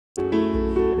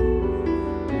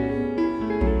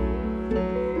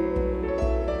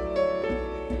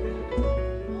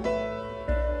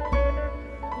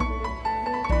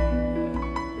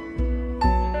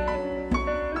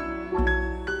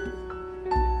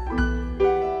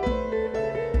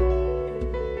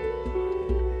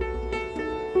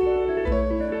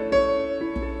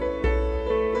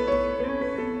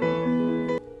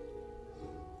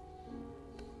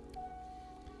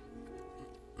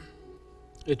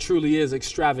It truly is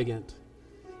extravagant.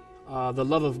 The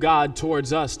love of God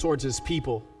towards us, towards his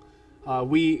people,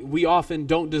 we often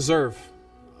don't deserve.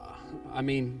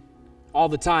 All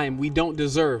the time, we don't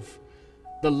deserve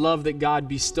the love that God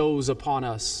bestows upon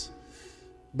us.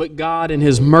 But God in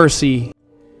his mercy,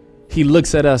 he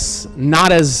looks at us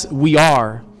not as we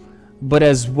are, but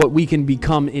as what we can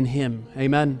become in him.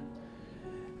 Amen.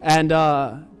 And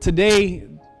today,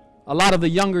 a lot of the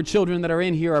younger children that are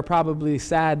in here are probably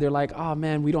sad. They're like, oh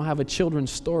man, we don't have a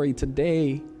children's story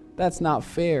today. That's not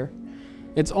fair.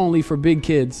 It's only for big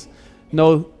kids.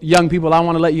 No, young people, I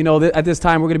want to let you know that at this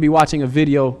time we're going to be watching a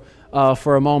video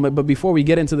for a moment. But before we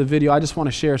get into the video, I just want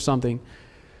to share something.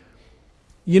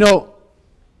 You know,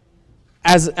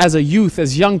 as a youth,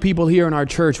 as young people here in our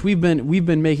church, we've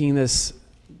been making this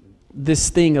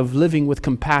thing of living with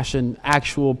compassion,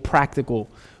 actual, practical.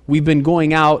 We've been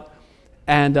going out.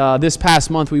 And this past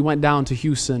month, we went down to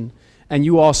Houston, and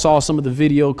you all saw some of the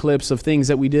video clips of things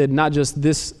that we did, not just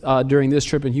this during this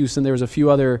trip in Houston. There was a few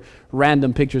other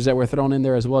random pictures that were thrown in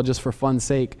there as well, just for fun's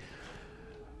sake.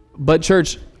 But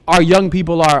church, our young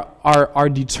people are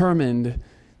determined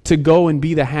to go and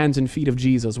be the hands and feet of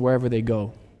Jesus wherever they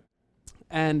go.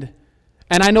 And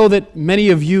I know that many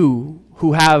of you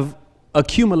who have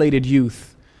accumulated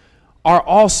youth are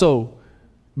also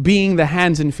being the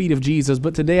hands and feet of Jesus.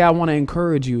 But today I want to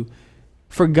encourage you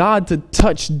for God to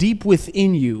touch deep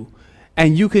within you,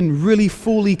 and you can really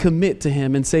fully commit to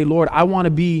him and say, Lord, I want to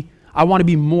be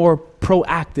more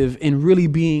proactive in really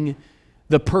being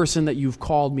the person that you've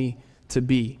called me to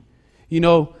be. You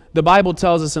know, the Bible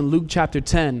tells us in Luke chapter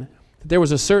 10 that there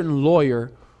was a certain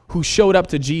lawyer who showed up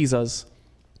to Jesus,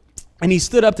 and he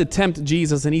stood up to tempt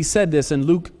Jesus, and he said this in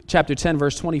Luke chapter 10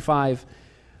 verse 25,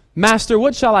 Master,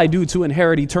 what shall I do to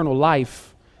inherit eternal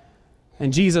life?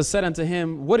 And Jesus said unto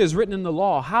him, what is written in the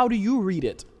law? How do you read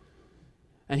it?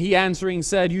 And he answering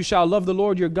said, you shall love the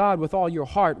Lord your God with all your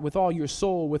heart, with all your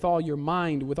soul, with all your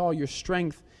mind, with all your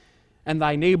strength, and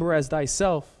thy neighbor as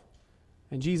thyself.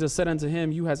 And Jesus said unto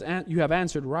him, you have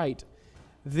answered right.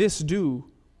 This do,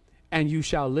 and you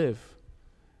shall live.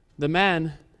 The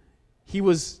man, he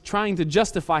was trying to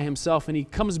justify himself, and he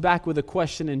comes back with a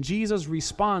question, and Jesus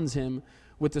responds him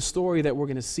with the story that we're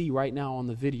going to see right now on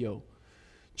the video.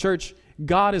 Church,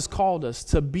 God has called us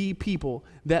to be people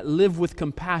that live with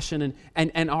compassion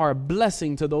and are a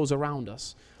blessing to those around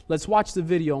us. Let's watch the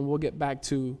video, and we'll get back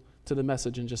to the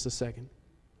message in just a second.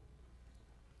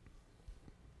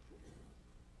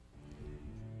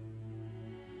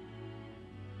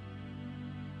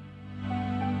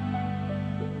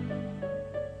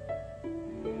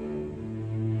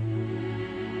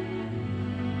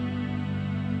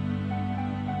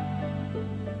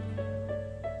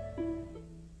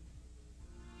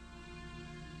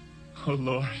 Oh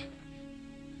Lord,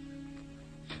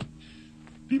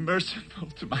 be merciful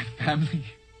to my family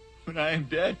when I am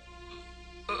dead.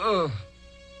 Ugh.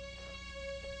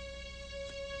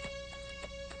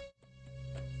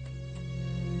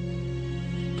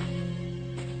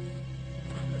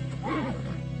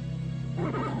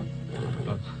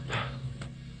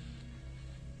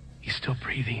 He's still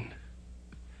breathing.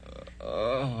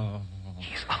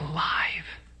 He's alive.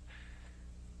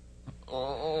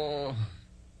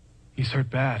 He's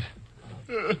hurt bad.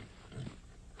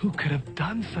 Who could have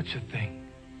done such a thing?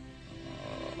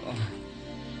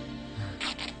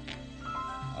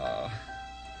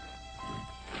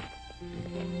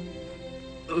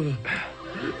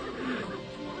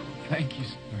 Thank you,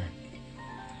 sir.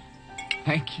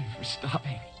 Thank you for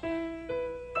stopping.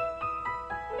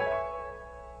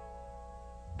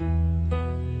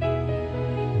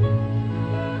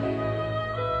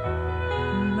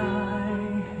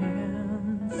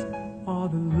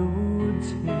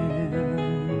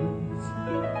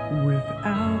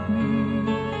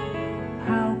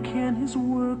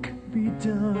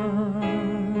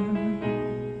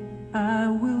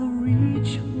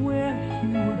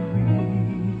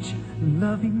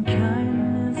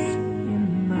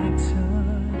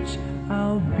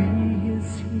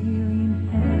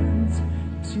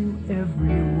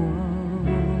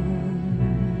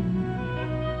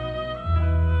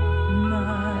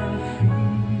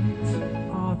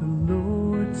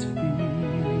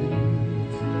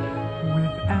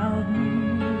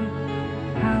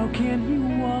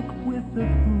 with the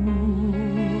poor.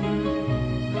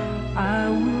 I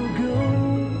will go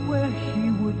where he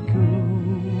would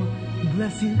go,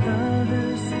 blessing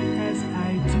others as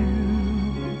I do.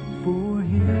 For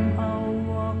him I'll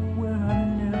walk where I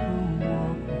never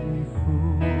walked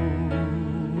before.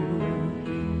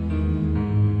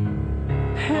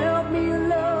 Help me,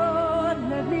 Lord,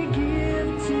 let me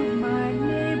give to my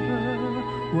neighbor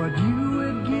what you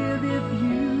would give if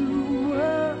you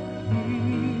were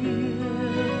here.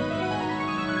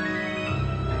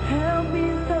 Help me,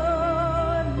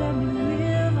 Lord, let me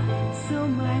live so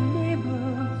my neighbor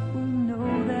will know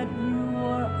that you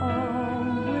are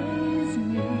always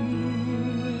near.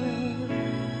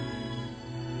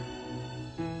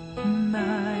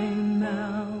 My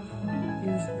mouth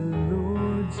is the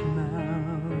Lord's mouth.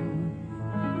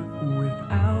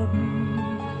 Without me,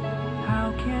 how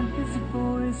can his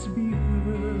voice be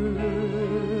heard?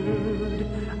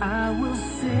 I will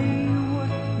say what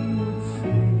he would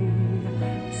say,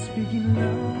 speaking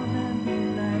love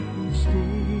and life each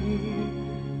day.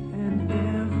 And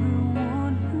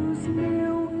everyone who's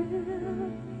near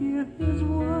will hear his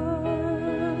word.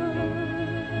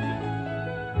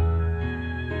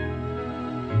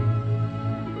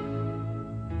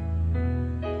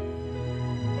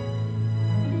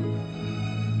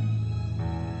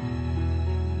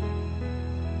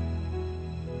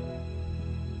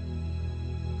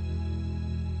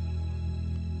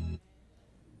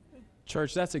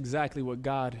 Church, that's exactly what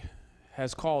God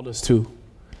has called us to.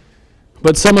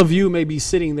 But some of you may be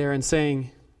sitting there and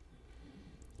saying,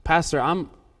 Pastor, I'm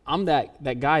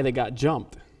that guy that got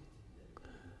jumped.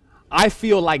 I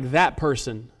feel like that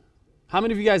person. How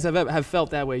many of you guys have felt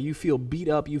that way? You feel beat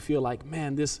up. You feel like,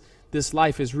 man, this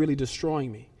life is really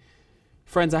destroying me.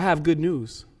 Friends, I have good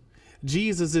news.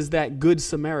 Jesus is that good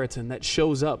Samaritan that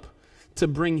shows up to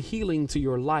bring healing to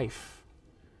your life.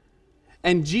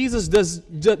 And Jesus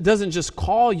doesn't just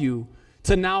call you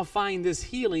to now find this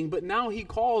healing, but now he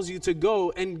calls you to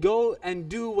go and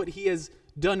do what he has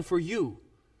done for you.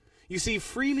 You see,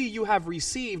 freely you have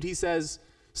received, he says,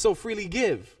 so freely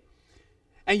give.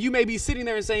 And you may be sitting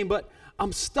there and saying, but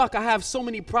I'm stuck. I have so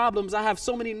many problems. I have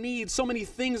so many needs. So many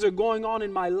things are going on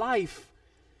in my life.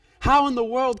 How in the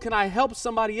world can I help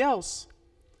somebody else?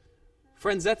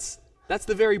 Friends, that's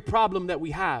the very problem that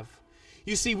we have.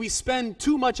 You see, we spend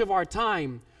too much of our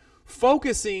time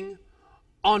focusing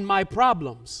on my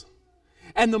problems.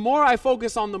 And the more I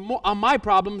focus on my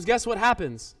problems, guess what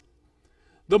happens?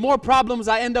 The more problems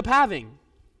I end up having.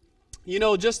 You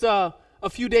know, just a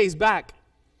few days back,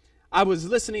 I was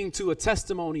listening to a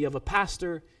testimony of a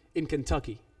pastor in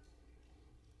Kentucky.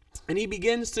 And he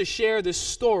begins to share this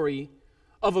story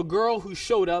of a girl who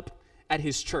showed up at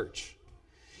his church.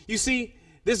 You see,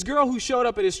 this girl who showed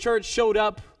up at his church showed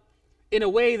up in a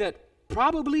way that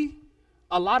probably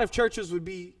a lot of churches would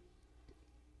be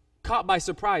caught by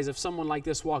surprise if someone like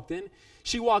this walked in.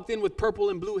 She walked in with purple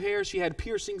and blue hair. She had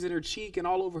piercings in her cheek and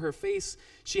all over her face.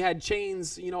 She had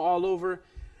chains, all over.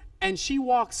 And she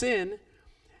walks in,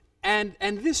 and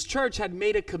this church had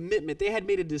made a commitment. They had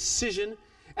made a decision,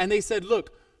 and they said,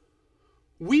 look,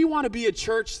 we want to be a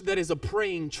church that is a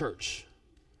praying church.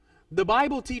 The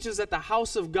Bible teaches that the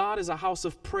house of God is a house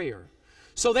of prayer.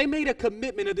 So they made a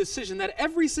commitment, a decision that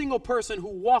every single person who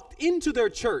walked into their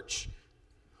church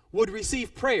would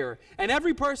receive prayer. And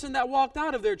every person that walked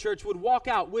out of their church would walk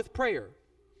out with prayer.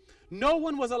 No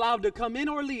one was allowed to come in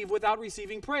or leave without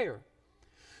receiving prayer.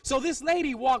 So this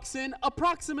lady walks in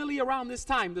approximately around this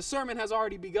time. The sermon has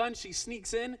already begun. She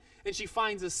sneaks in and she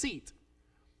finds a seat.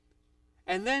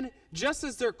 And then just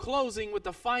as they're closing with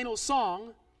the final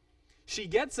song, she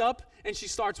gets up and she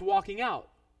starts walking out.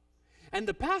 And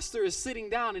the pastor is sitting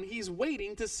down and he's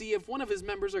waiting to see if one of his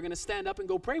members are going to stand up and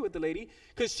go pray with the lady,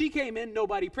 because she came in,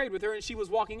 nobody prayed with her, and she was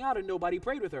walking out and nobody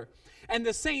prayed with her. And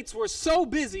the saints were so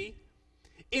busy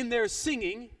in their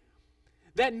singing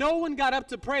that no one got up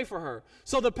to pray for her.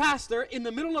 So the pastor, in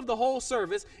the middle of the whole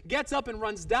service, gets up and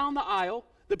runs down the aisle.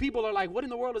 The people are like, what in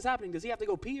the world is happening? Does he have to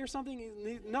go pee or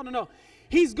something? No.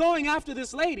 He's going after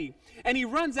this lady. And he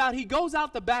runs out. He goes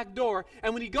out the back door.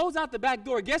 And when he goes out the back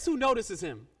door, guess who notices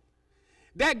him?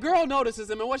 That girl notices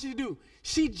him, and what she do?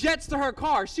 She jets to her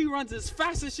car. She runs as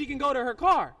fast as she can go to her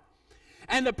car.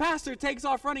 And the pastor takes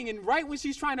off running, and right when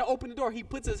she's trying to open the door, he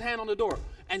puts his hand on the door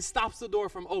and stops the door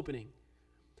from opening.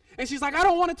 And she's like, I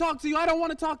don't want to talk to you. I don't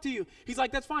want to talk to you. He's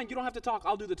like, that's fine. You don't have to talk.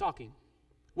 I'll do the talking.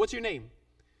 What's your name?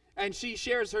 And she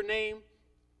shares her name.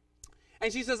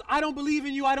 And she says, I don't believe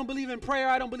in you. I don't believe in prayer.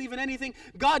 I don't believe in anything.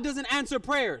 God doesn't answer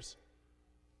prayers.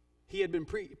 He had been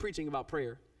preaching about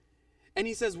prayer. And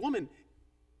he says, woman,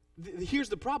 here's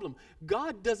the problem.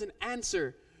 God doesn't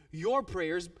answer your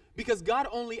prayers because God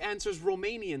only answers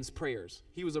Romanians' prayers.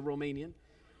 He was a Romanian.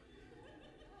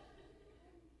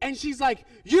 And she's like,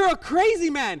 you're a crazy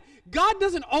man. God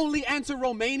doesn't only answer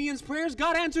Romanians' prayers.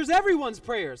 God answers everyone's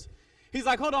prayers. He's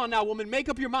like, hold on now, woman, make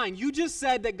up your mind. You just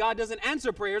said that God doesn't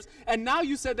answer prayers, and now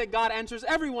you said that God answers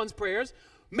everyone's prayers.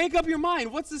 Make up your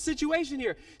mind. What's the situation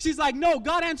here? She's like, no,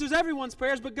 God answers everyone's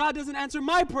prayers, but God doesn't answer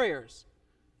my prayers.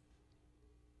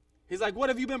 He's like, what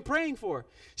have you been praying for?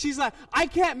 She's like, I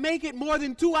can't make it more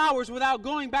than 2 hours without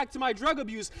going back to my drug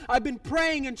abuse. I've been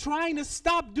praying and trying to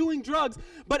stop doing drugs,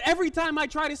 but every time I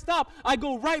try to stop, I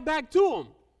go right back to them.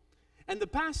 And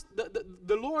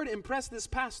the Lord impressed this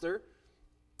pastor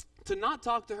to not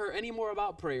talk to her anymore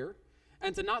about prayer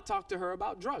and to not talk to her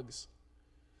about drugs.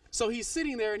 So he's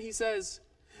sitting there and he says,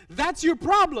 that's your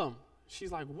problem.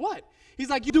 She's like, what? He's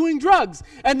like, you're doing drugs.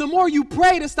 And the more you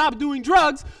pray to stop doing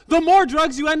drugs, the more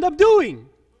drugs you end up doing.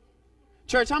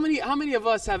 Church, how many of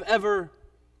us have ever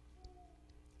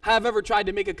tried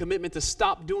to make a commitment to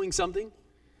stop doing something?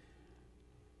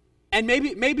 And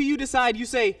maybe you decide, you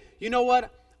say, you know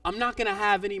what? I'm not going to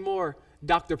have any more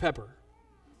Dr. Pepper.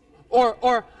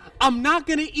 Or I'm not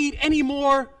going to eat any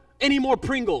more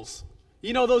Pringles.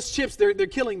 You know those chips, they're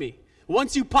killing me.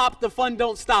 Once you pop, the fun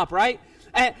don't stop, right?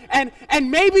 And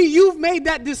maybe you've made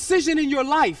that decision in your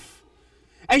life.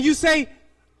 And you say,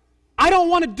 I don't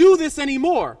want to do this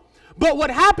anymore. But what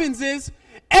happens is,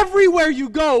 everywhere you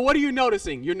go, what are you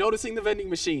noticing? You're noticing the vending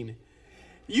machine.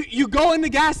 You go in the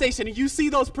gas station and you see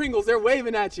those Pringles, they're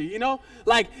waving at you, you know?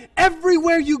 Like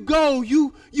everywhere you go,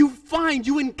 you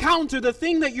encounter the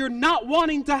thing that you're not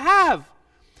wanting to have.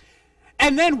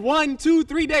 And then 1, 2,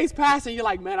 3 days pass and you're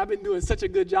like, man, I've been doing such a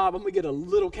good job. I'm going to get a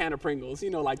little can of Pringles,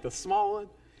 you know, like the small one.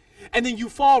 And then you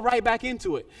fall right back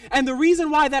into it. And the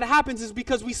reason why that happens is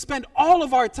because we spend all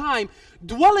of our time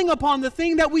dwelling upon the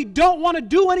thing that we don't want to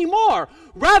do anymore,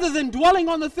 rather than dwelling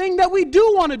on the thing that we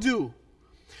do want to do.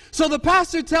 So the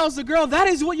pastor tells the girl, that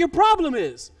is what your problem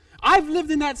is. I've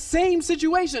lived in that same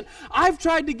situation. I've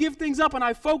tried to give things up and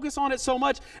I focus on it so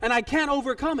much and I can't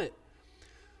overcome it.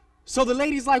 So the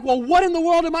lady's like, well, what in the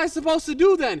world am I supposed to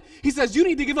do then? He says, you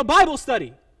need to give a Bible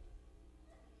study.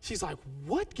 She's like,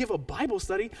 what? Give a Bible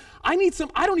study? I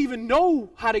don't even know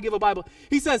how to give a Bible.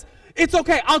 He says, it's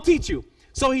okay, I'll teach you.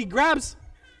 So he grabs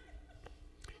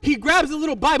a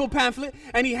little Bible pamphlet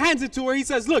and he hands it to her. He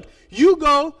says, look, you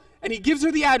go. And he gives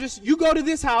her the address. You go to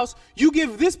this house. You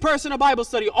give this person a Bible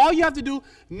study. All you have to do,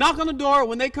 knock on the door.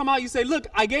 When they come out, you say, look,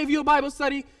 I gave you a Bible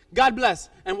study. God bless.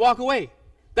 And walk away.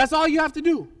 That's all you have to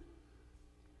do.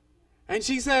 And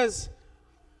she says,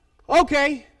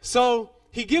 okay. So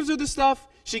he gives her the stuff.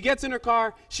 She gets in her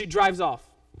car. She drives off.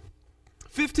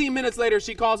 15 minutes later,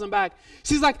 she calls him back.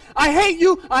 She's like, I hate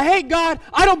you. I hate God.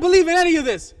 I don't believe in any of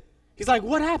this. He's like,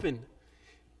 what happened?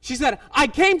 She said, I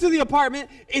came to the apartment,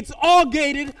 it's all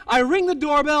gated, I ring the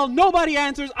doorbell, nobody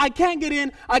answers, I can't get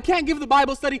in, I can't give the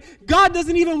Bible study, God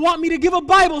doesn't even want me to give a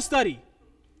Bible study.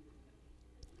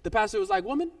 The pastor was like,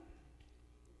 woman,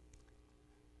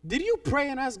 did you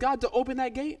pray and ask God to open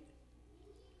that gate?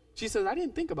 She said, I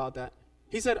didn't think about that.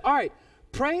 He said, all right,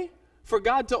 pray for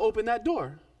God to open that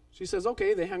door. She says,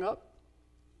 okay, they hang up.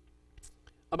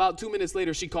 About 2 minutes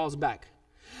later, she calls back.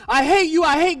 I hate you,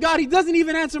 I hate God, he doesn't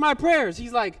even answer my prayers.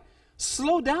 He's like,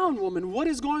 slow down, woman, what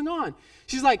is going on?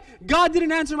 She's like, God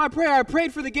didn't answer my prayer. I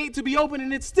prayed for the gate to be open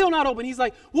and it's still not open. He's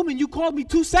like, woman, you called me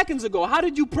 2 seconds ago. How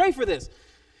did you pray for this?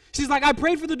 She's like, I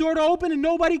prayed for the door to open and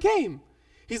nobody came.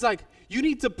 He's like, you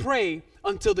need to pray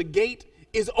until the gate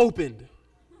is opened.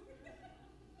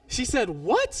 She said,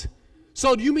 what?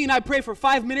 So do you mean I pray for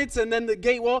 5 minutes and then the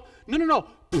gate will? No.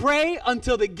 Pray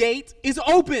until the gate is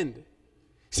opened.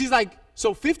 She's like,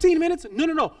 so 15 minutes?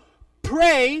 No.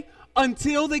 Pray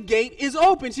until the gate is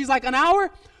open. She's like, an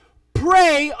hour?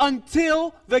 Pray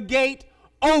until the gate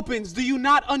opens. Do you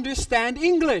not understand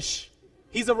English?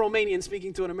 He's a Romanian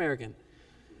speaking to an American.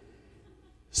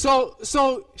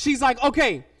 So she's like,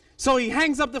 okay. So he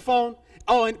hangs up the phone.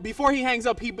 Oh, and before he hangs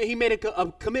up, he made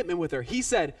a commitment with her. He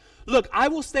said, look, I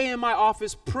will stay in my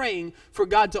office praying for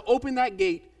God to open that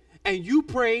gate. And you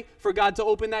pray for God to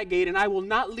open that gate, and I will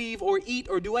not leave or eat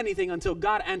or do anything until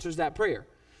God answers that prayer.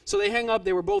 So they hang up.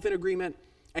 They were both in agreement,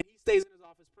 and he stays in his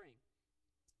office praying.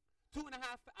 2.5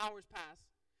 hours pass,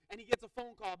 and he gets a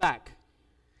phone call back.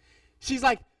 She's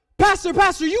like, Pastor,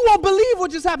 you won't believe what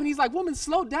just happened. He's like, woman,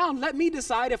 slow down. Let me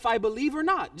decide if I believe or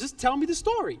not. Just tell me the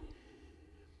story.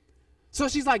 So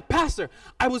she's like, Pastor,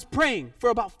 I was praying for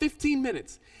about 15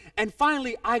 minutes. And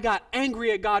finally, I got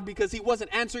angry at God because he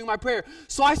wasn't answering my prayer.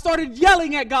 So I started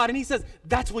yelling at God. And he says,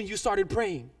 that's when you started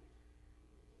praying.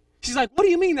 She's like, what do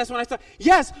you mean? That's when I started.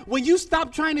 Yes, when you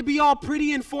stopped trying to be all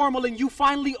pretty and formal and you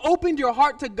finally opened your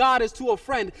heart to God as to a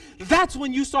friend, that's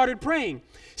when you started praying.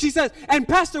 She says, and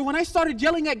Pastor, when I started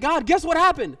yelling at God, guess what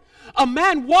happened? A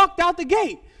man walked out the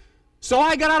gate. So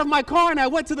I got out of my car and I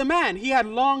went to the man. He had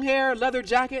long hair, leather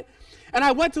jacket. And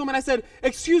I went to him and I said,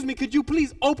 excuse me, could you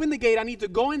please open the gate? I need to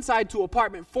go inside to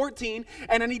apartment 14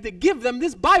 and I need to give them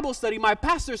this Bible study. My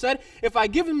pastor said, if I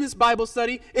give them this Bible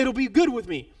study, it'll be good with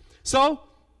me. So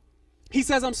he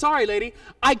says, I'm sorry, lady,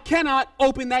 I cannot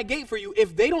open that gate for you.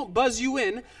 If they don't buzz you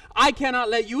in, I cannot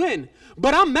let you in.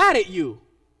 But I'm mad at you.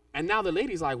 And now the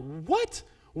lady's like, what?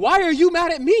 Why are you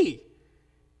mad at me?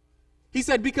 He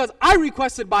said, because I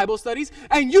requested Bible studies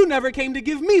and you never came to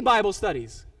give me Bible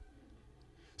studies.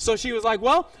 So she was like,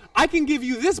 well, I can give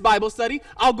you this Bible study.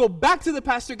 I'll go back to the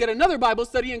pastor, get another Bible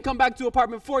study, and come back to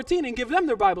apartment 14 and give them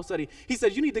their Bible study. He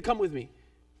said, you need to come with me.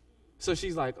 So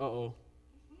she's like, uh-oh.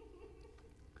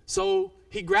 So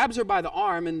he grabs her by the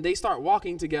arm, and they start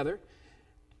walking together.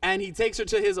 And he takes her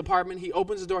to his apartment. He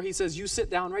opens the door. He says, you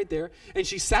sit down right there. And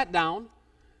she sat down.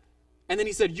 And then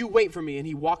he said, you wait for me. And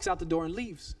he walks out the door and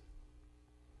leaves.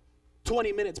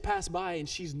 20 minutes pass by and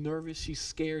she's nervous, she's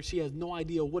scared, she has no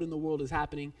idea what in the world is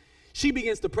happening. She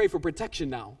begins to pray for protection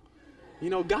now. You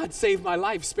know, God save my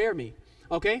life, spare me.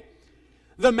 Okay?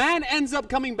 The man ends up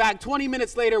coming back 20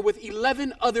 minutes later with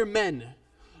 11 other men.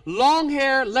 Long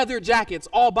hair, leather jackets,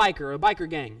 all a biker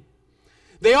gang.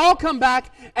 They all come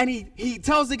back and he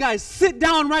tells the guys, sit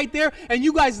down right there and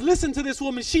you guys listen to this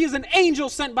woman. She is an angel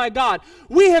sent by God.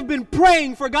 We have been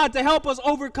praying for God to help us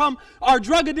overcome our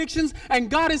drug addictions, and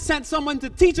God has sent someone to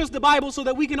teach us the Bible so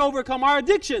that we can overcome our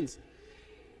addictions.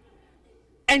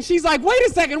 And she's like, wait a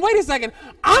second.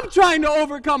 I'm trying to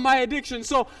overcome my addiction,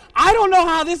 so I don't know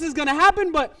how this is going to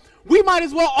happen, but we might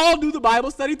as well all do the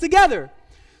Bible study together.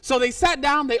 So they sat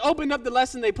down, they opened up the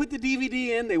lesson, they put the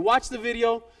DVD in, they watched the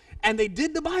video, and they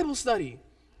did the Bible study.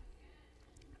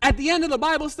 At the end of the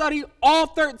Bible study, all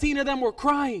 13 of them were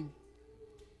crying.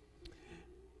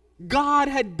 God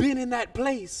had been in that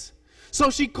place. So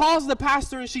she calls the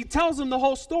pastor and she tells him the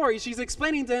whole story. She's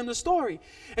explaining to him the story.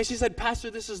 And she said,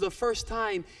 Pastor, this is the first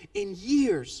time in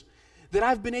years that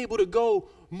I've been able to go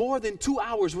more than 2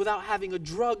 hours without having a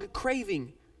drug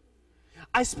craving.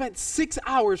 I spent 6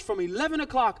 hours from 11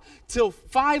 o'clock till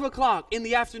 5 o'clock in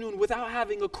the afternoon without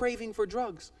having a craving for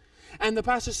drugs. And the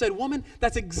pastor said, woman,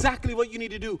 that's exactly what you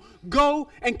need to do. Go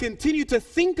and continue to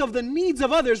think of the needs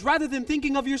of others rather than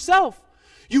thinking of yourself.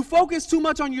 You focus too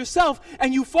much on yourself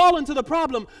and you fall into the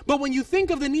problem. But when you think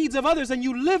of the needs of others and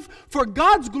you live for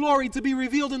God's glory to be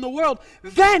revealed in the world,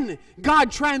 then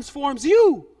God transforms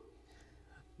you.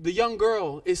 The young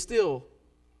girl is still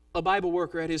a Bible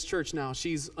worker at his church now.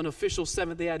 She's an official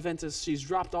Seventh-day Adventist. She's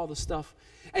dropped all the stuff.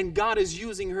 And God is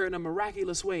using her in a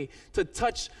miraculous way to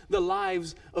touch the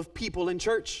lives of people in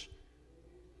church.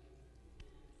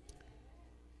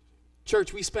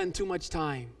 Church, we spend too much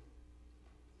time.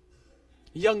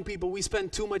 Young people, we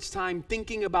spend too much time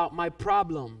thinking about my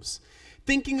problems,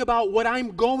 thinking about what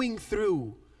I'm going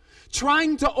through,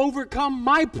 trying to overcome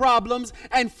my problems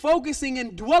and focusing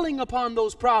and dwelling upon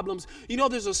those problems. You know,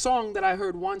 there's a song that I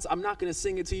heard once. I'm not going to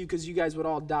sing it to you because you guys would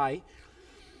all die.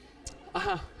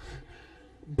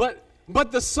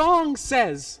 But the song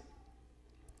says,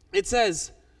 it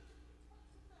says,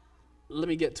 let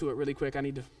me get to it really quick. I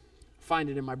need to find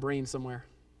it in my brain somewhere.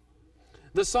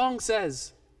 The song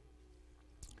says,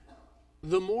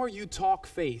 the more you talk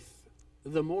faith,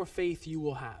 the more faith you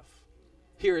will have.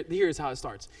 Here's how it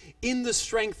starts. In the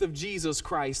strength of Jesus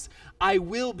Christ, I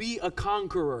will be a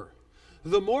conqueror.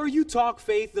 The more you talk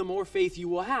faith, the more faith you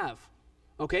will have.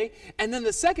 Okay? And then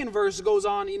the second verse goes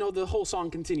on, you know, the whole song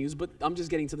continues, but I'm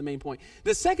just getting to the main point.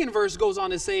 The second verse goes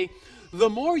on to say, the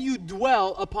more you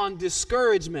dwell upon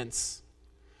discouragements,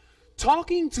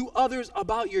 talking to others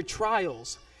about your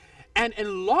trials, and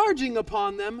enlarging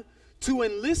upon them to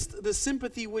enlist the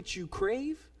sympathy which you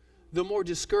crave, the more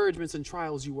discouragements and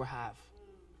trials you will have.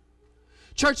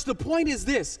 Church, the point is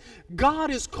this.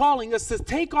 God is calling us to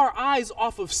take our eyes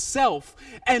off of self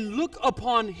and look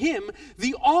upon Him,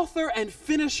 the author and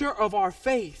finisher of our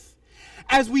faith.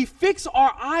 As we fix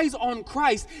our eyes on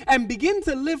Christ and begin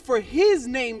to live for His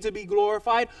name to be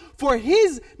glorified, for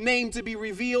His name to be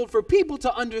revealed, for people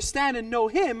to understand and know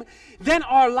Him, then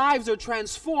our lives are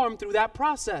transformed through that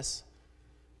process.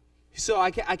 So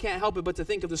I can't help it but to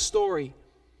think of the story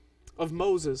of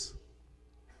Moses.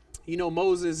 You know,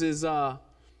 Moses is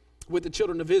with the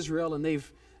children of Israel, and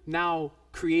they've now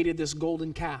created this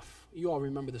golden calf. You all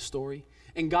remember the story.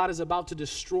 And God is about to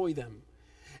destroy them.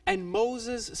 And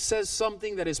Moses says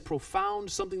something that is profound,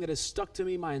 something that has stuck to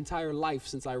me my entire life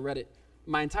since I read it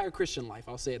my entire Christian life.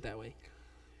 I'll say it that way.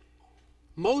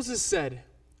 Moses said,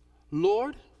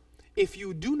 Lord, if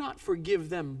you do not forgive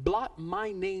them, blot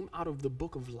my name out of the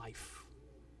book of life.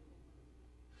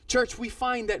 Church, we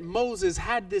find that Moses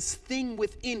had this thing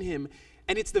within him,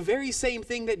 and it's the very same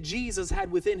thing that Jesus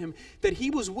had within him, that he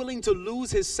was willing to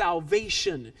lose his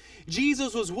salvation.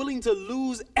 Jesus was willing to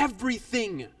lose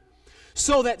everything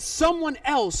so that someone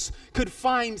else could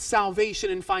find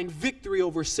salvation and find victory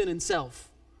over sin and self.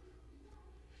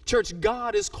 Church,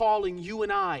 God is calling you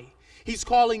and I. He's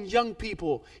calling young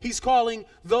people. He's calling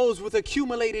those with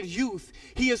accumulated youth.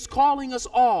 He is calling us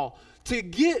all to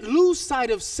lose sight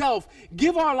of self,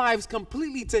 give our lives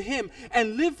completely to Him,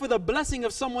 and live for the blessing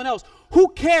of someone else. Who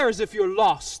cares if you're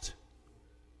lost?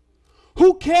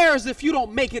 Who cares if you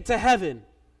don't make it to heaven?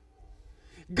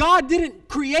 God didn't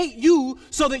create you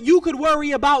so that you could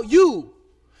worry about you.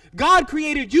 God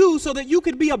created you so that you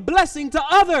could be a blessing to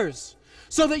others,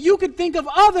 so that you could think of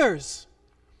others.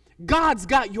 God's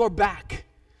got your back.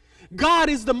 God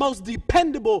is the most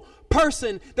dependable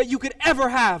person that you could ever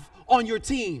have on your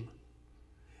team.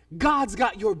 God's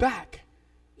got your back.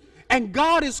 And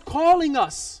God is calling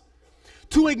us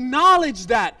to acknowledge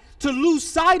that, to lose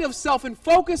sight of self and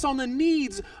focus on the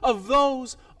needs of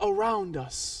those around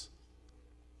us.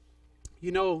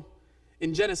 You know,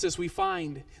 in Genesis we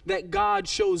find that God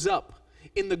shows up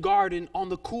in the garden on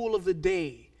the cool of the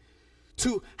day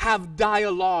to have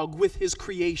dialogue with His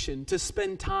creation, to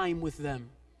spend time with them.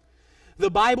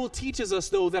 The Bible teaches us,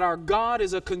 though, that our God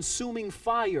is a consuming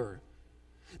fire.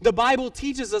 The Bible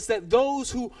teaches us that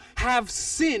those who have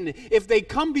sin, if they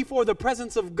come before the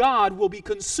presence of God, will be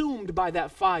consumed by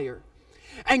that fire.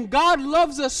 And God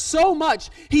loves us so much,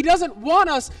 He doesn't want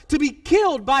us to be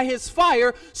killed by His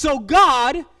fire. So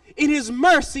God, in His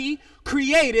mercy,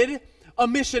 created a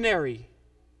missionary.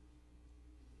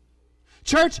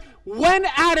 Church, when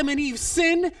Adam and Eve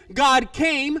sinned, God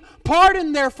came,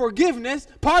 pardoned their forgiveness,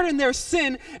 pardoned their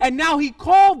sin, and now He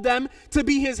called them to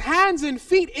be His hands and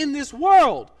feet in this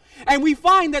world. And we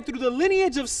find that through the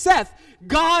lineage of Seth,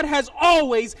 God has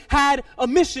always had a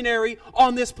missionary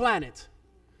on this planet.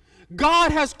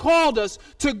 God has called us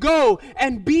to go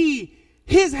and be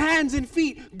His hands and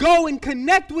feet, go and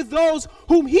connect with those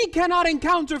whom He cannot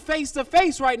encounter face to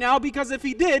face right now, because if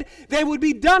He did, they would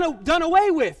be done away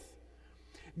with.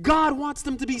 God wants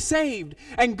them to be saved,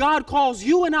 and God calls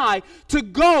you and I to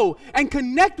go and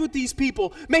connect with these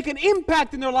people, make an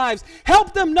impact in their lives,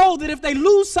 help them know that if they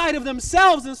lose sight of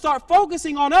themselves and start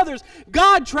focusing on others,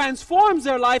 God transforms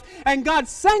their life and God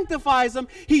sanctifies them,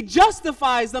 He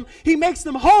justifies them, He makes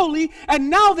them holy, and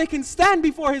now they can stand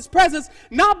before His presence,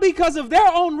 not because of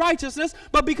their own righteousness,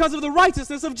 but because of the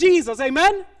righteousness of Jesus.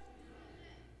 Amen?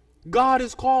 God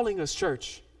is calling us,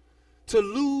 church, to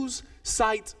lose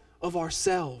sight of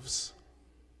ourselves.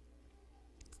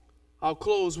 I'll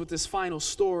close with this final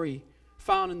story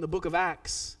found in the book of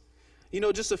Acts. You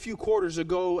know, just a few quarters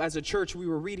ago as a church, we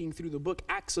were reading through the book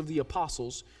Acts of the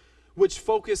Apostles, which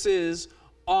focuses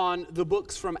on the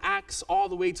books from Acts all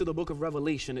the way to the book of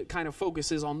Revelation. It kind of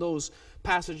focuses on those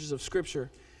passages of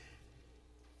Scripture.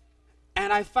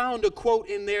 And I found a quote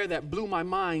in there that blew my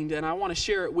mind, and I want to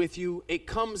share it with you. It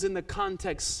comes in the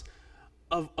context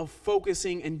of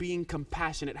focusing and being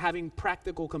compassionate, having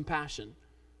practical compassion.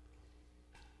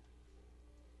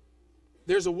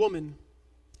 There's a woman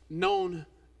known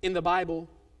in the Bible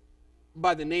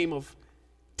by the name of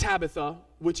Tabitha,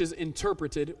 which is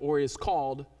interpreted or is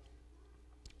called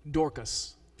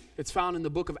Dorcas. It's found in the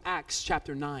book of Acts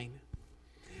chapter 9.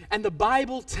 And the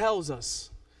Bible tells us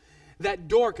that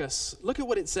Dorcas, look at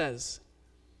what it says.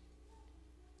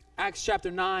 Acts chapter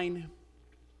 9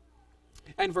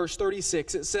 and verse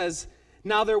 36, it says,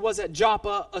 "Now there was at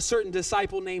Joppa a certain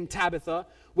disciple named Tabitha,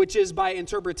 which is by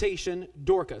interpretation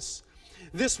Dorcas.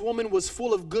 This woman was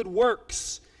full of good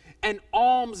works and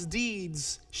alms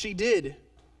deeds she did."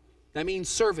 That means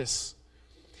service.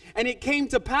 "And it came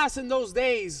to pass in those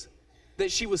days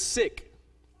that she was sick,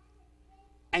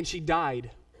 and she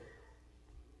died."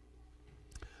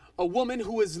 A woman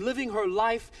who is living her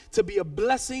life to be a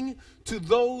blessing to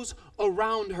those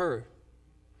around her.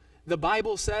 The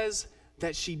Bible says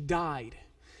that she died.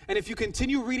 And if you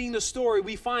continue reading the story,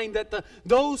 we find that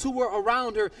those who were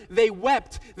around her, they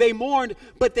wept, they mourned,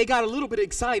 but they got a little bit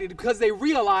excited because they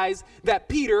realized that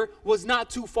Peter was not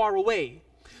too far away.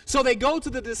 So they go to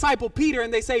the disciple Peter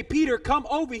and they say, "Peter, come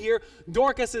over here.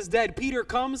 Dorcas is dead." Peter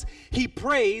comes, he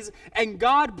prays, and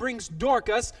God brings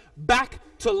Dorcas back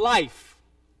to life.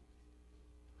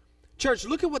 Church,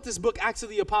 look at what this book, Acts of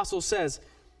the Apostles, says.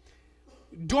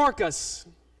 Dorcas,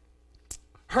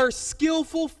 her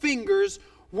skillful fingers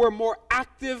were more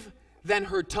active than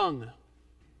her tongue.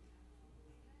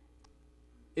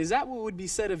 Is that what would be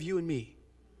said of you and me?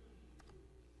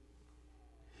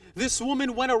 This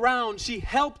woman went around. She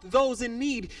helped those in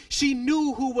need. She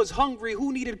knew who was hungry,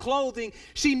 who needed clothing.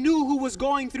 She knew who was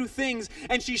going through things,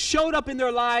 and she showed up in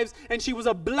their lives, and she was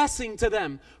a blessing to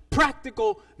them.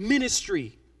 Practical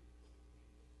ministry.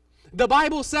 The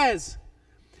Bible says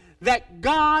that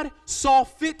God saw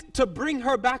fit to bring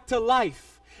her back to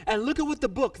life. And look at what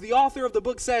the author of the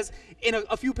book says in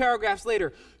a few paragraphs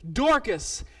later.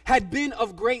 Dorcas had been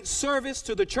of great service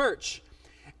to the church,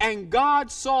 and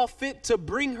God saw fit to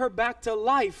bring her back to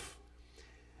life,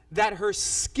 that her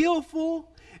skill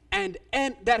and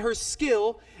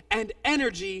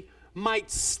energy might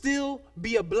still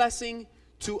be a blessing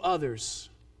to others.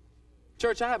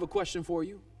 Church, I have a question for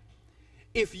you.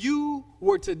 If you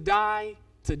were to die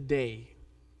today,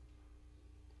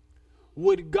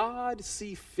 would God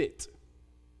see fit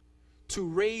to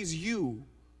raise you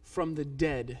from the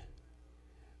dead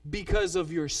because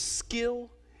of your skill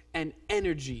and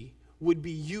energy would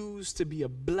be used to be a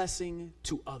blessing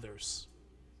to others?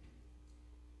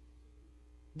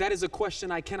 That is a question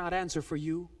I cannot answer for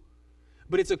you,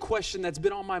 but it's a question that's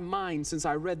been on my mind since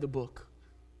I read the book.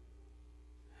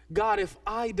 God, if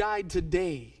I died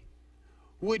today,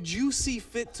 would you see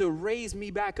fit to raise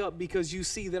me back up because you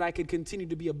see that I could continue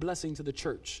to be a blessing to the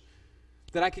church,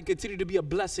 that I could continue to be a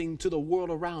blessing to the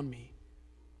world around me?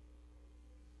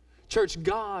 Church,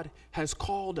 God has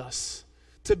called us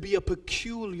to be a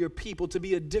peculiar people, to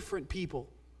be a different people.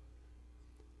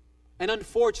 And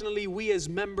unfortunately, we as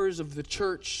members of the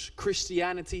church,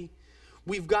 Christianity,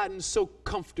 we've gotten so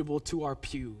comfortable to our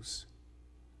pews.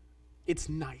 It's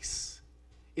nice.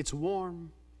 It's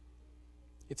warm.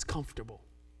 It's comfortable.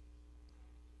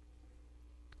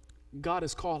 God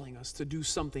is calling us to do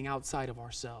something outside of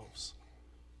ourselves.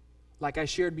 Like I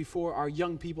shared before, our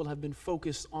young people have been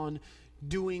focused on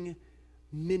doing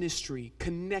ministry,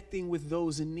 connecting with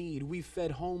those in need. We've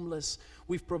fed homeless.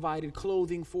 We've provided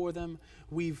clothing for them.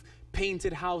 We've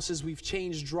painted houses. We've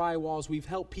changed drywalls. We've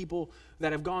helped people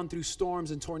that have gone through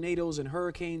storms and tornadoes and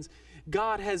hurricanes.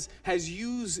 God has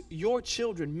used your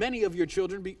children, many of your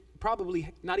children,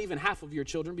 probably not even half of your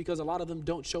children, because a lot of them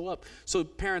don't show up. So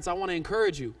parents, I want to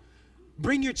encourage you.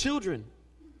 Bring your children.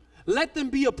 Let them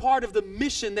be a part of the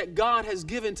mission that God has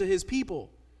given to his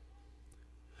people.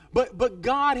 But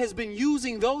God has been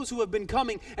using those who have been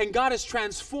coming, and God has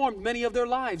transformed many of their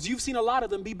lives. You've seen a lot of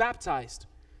them be baptized.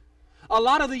 A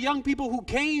lot of the young people who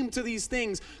came to these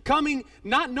things, coming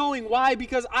not knowing why,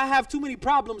 because I have too many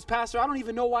problems, Pastor. I don't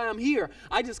even know why I'm here.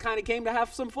 I just kind of came to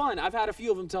have some fun. I've had a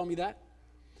few of them tell me that.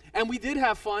 And we did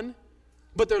have fun,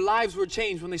 but their lives were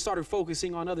changed when they started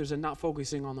focusing on others and not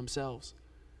focusing on themselves.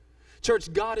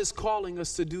 Church, God is calling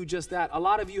us to do just that. A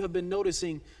lot of you have been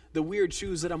noticing the weird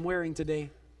shoes that I'm wearing today.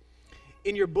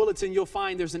 In your bulletin, you'll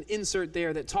find there's an insert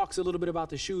there that talks a little bit about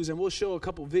the shoes, and we'll show a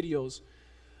couple videos.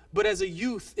 But as a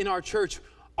youth in our church,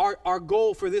 our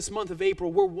goal for this month of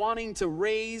April, we're wanting to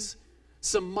raise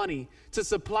some money to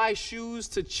supply shoes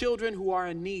to children who are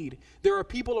in need. There are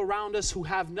people around us who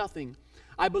have nothing.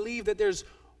 I believe that there's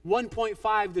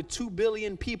 1.5 to 2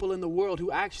 billion people in the world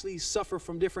who actually suffer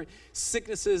from different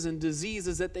sicknesses and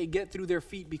diseases that they get through their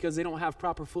feet because they don't have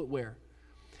proper footwear.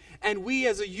 And we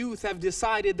as a youth have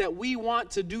decided that we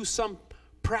want to do some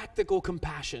practical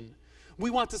compassion.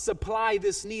 We want to supply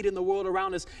this need in the world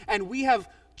around us. And we have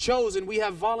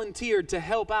volunteered to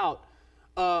help out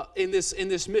in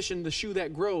this mission, The Shoe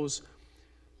That Grows,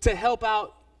 to help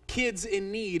out kids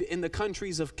in need in the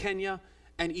countries of Kenya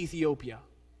and Ethiopia.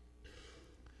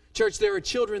 Church, there are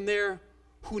children there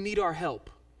who need our help.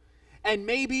 And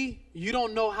maybe you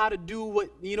don't know how to do what,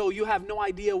 you have no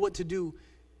idea what to do.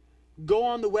 Go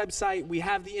on the website. We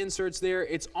have the inserts there.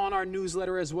 It's on our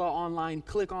newsletter as well online.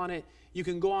 Click on it. You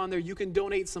can go on there. You can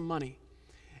donate some money.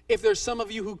 If there's some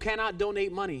of you who cannot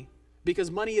donate money,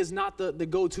 because money is not the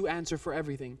go-to answer for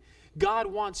everything, God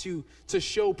wants you to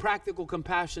show practical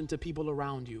compassion to people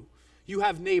around you. You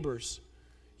have neighbors.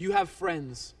 You have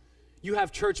friends. You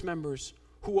have church members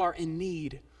who are in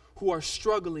need, who are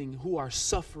struggling, who are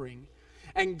suffering.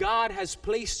 And God has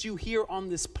placed you here on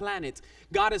this planet.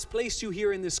 God has placed you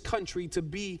here in this country to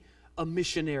be a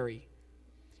missionary.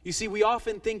 You see, we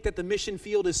often think that the mission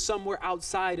field is somewhere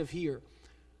outside of here.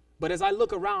 But as I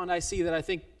look around, I see that I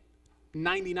think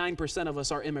 99% of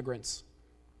us are immigrants.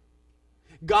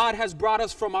 God has brought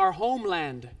us from our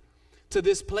homeland to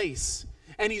this place.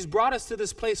 And he's brought us to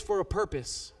this place for a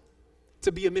purpose,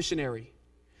 to be a missionary.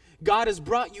 God has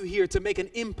brought you here to make an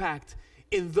impact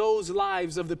in those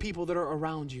lives of the people that are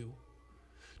around you.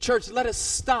 Church, let us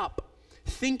stop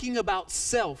thinking about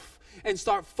self and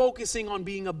start focusing on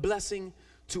being a blessing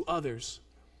to others.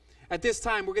 At this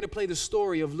time, we're going to play the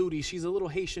story of Ludi. She's a little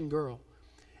Haitian girl,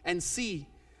 and see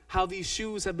how these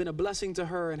shoes have been a blessing to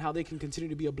her and how they can continue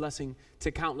to be a blessing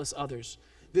to countless others.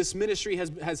 This ministry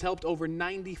has helped over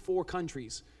 94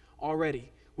 countries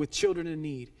already with children in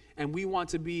need. And we want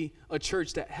to be a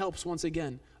church that helps, once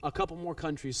again, a couple more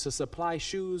countries to supply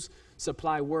shoes,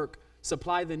 supply work,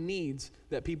 supply the needs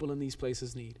that people in these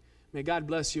places need. May God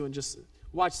bless you, and just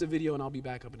watch the video and I'll be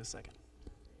back up in a second.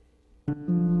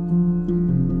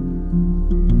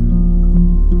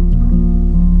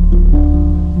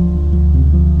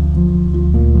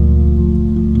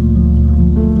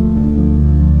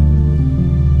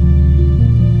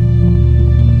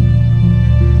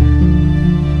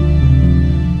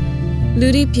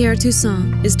 Ludi Pierre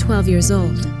Toussaint is 12 years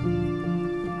old.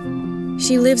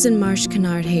 She lives in Marche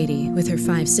Canard, Haiti, with her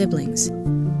 5 siblings.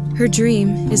 Her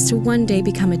dream is to one day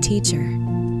become a teacher.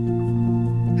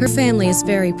 Her family is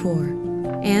very poor,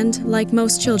 and like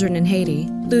most children in Haiti,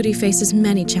 Ludi faces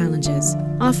many challenges,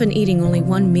 often eating only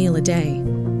 1 meal a day.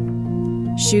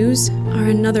 Shoes are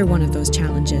another one of those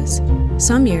challenges.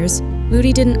 Some years,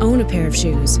 Ludi didn't own a pair of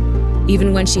shoes.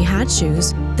 Even when she had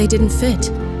shoes, they didn't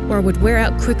fit, or would wear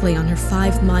out quickly on her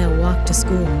 5-mile walk to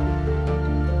school.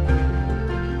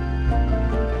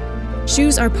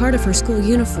 Shoes are part of her school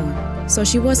uniform, so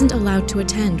she wasn't allowed to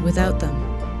attend without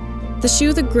them. The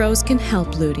Shoe That Grows can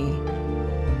help Ludi.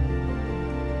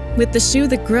 With the Shoe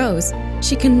That Grows,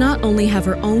 she can not only have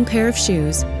her own pair of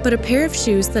shoes, but a pair of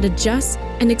shoes that adjusts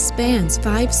and expands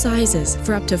 5 sizes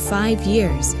for up to 5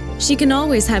 years. She can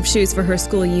always have shoes for her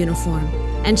school uniform,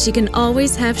 and she can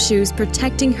always have shoes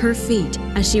protecting her feet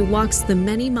as she walks the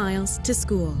many miles to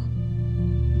school.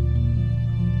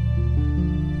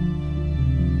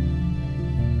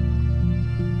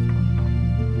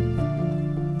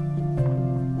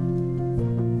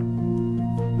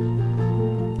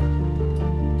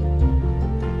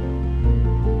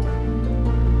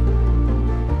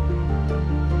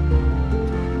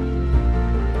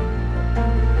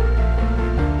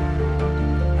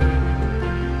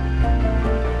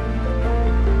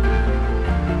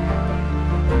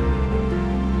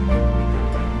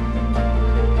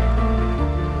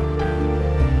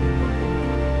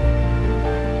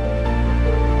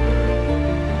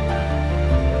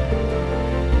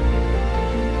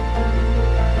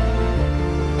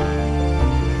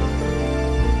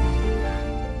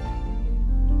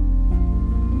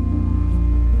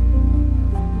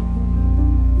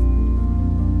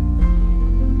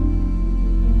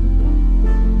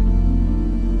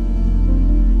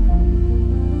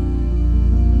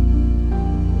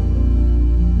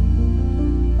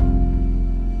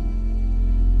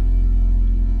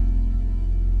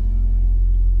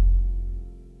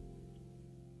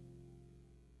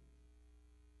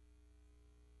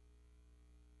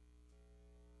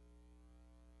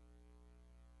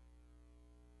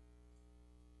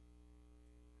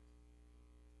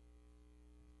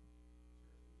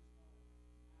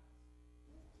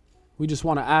 We just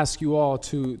want to ask you all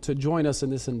to join us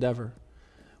in this endeavor.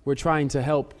 We're trying to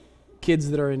help kids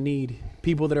that are in need,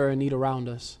 people that are in need around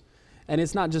us. And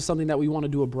it's not just something that we want to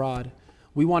do abroad.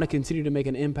 We want to continue to make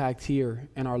an impact here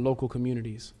in our local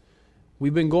communities.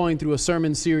 We've been going through a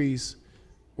sermon series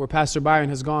where Pastor Byron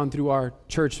has gone through our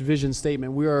church vision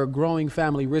statement. We are a growing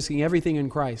family, risking everything in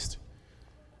Christ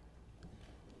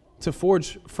to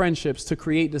forge friendships, to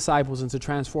create disciples, and to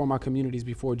transform our communities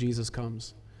before Jesus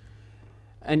comes.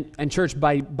 And church,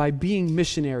 by being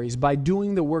missionaries, by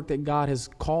doing the work that God has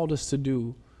called us to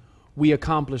do, we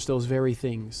accomplish those very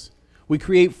things. We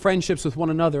create friendships with one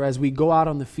another as we go out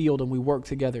on the field and we work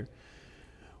together.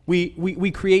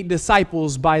 We create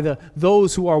disciples by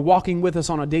those who are walking with us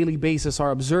on a daily basis, are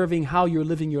observing how you're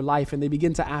living your life, and they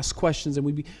begin to ask questions,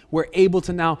 and we're able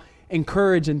to now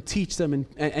encourage and teach them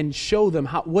and show them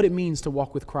what it means to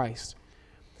walk with Christ.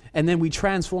 And then we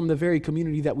transform the very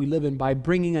community that we live in by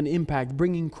bringing an impact,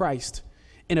 bringing Christ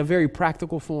in a very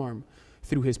practical form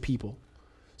through his people.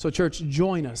 So church,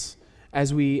 join us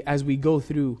as we go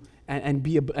through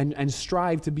and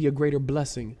strive to be a greater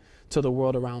blessing to the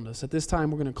world around us. At this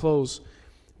time, we're going to close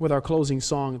with our closing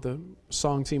song. The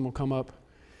song team will come up.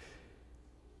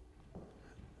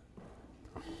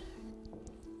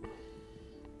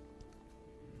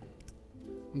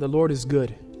 The Lord is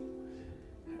good.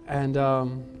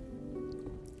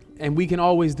 And we can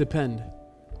always depend.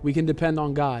 We can depend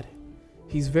on God.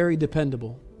 He's very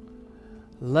dependable.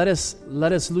 Let us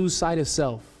lose sight of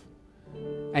self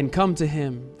and come to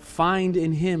him, find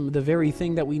in him the very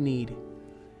thing that we need,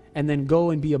 and then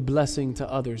go and be a blessing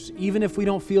to others, even if we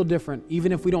don't feel different,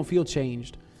 even if we don't feel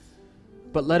changed.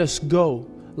 But let us go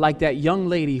like that young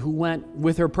lady who went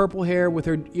with her purple hair, with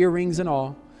her earrings and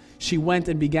all. She went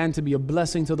and began to be a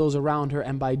blessing to those around her,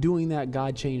 and by doing that,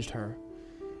 God changed her.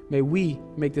 May we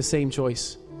make the same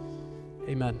choice.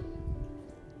 Amen.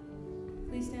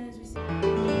 Please stand as we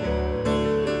sing.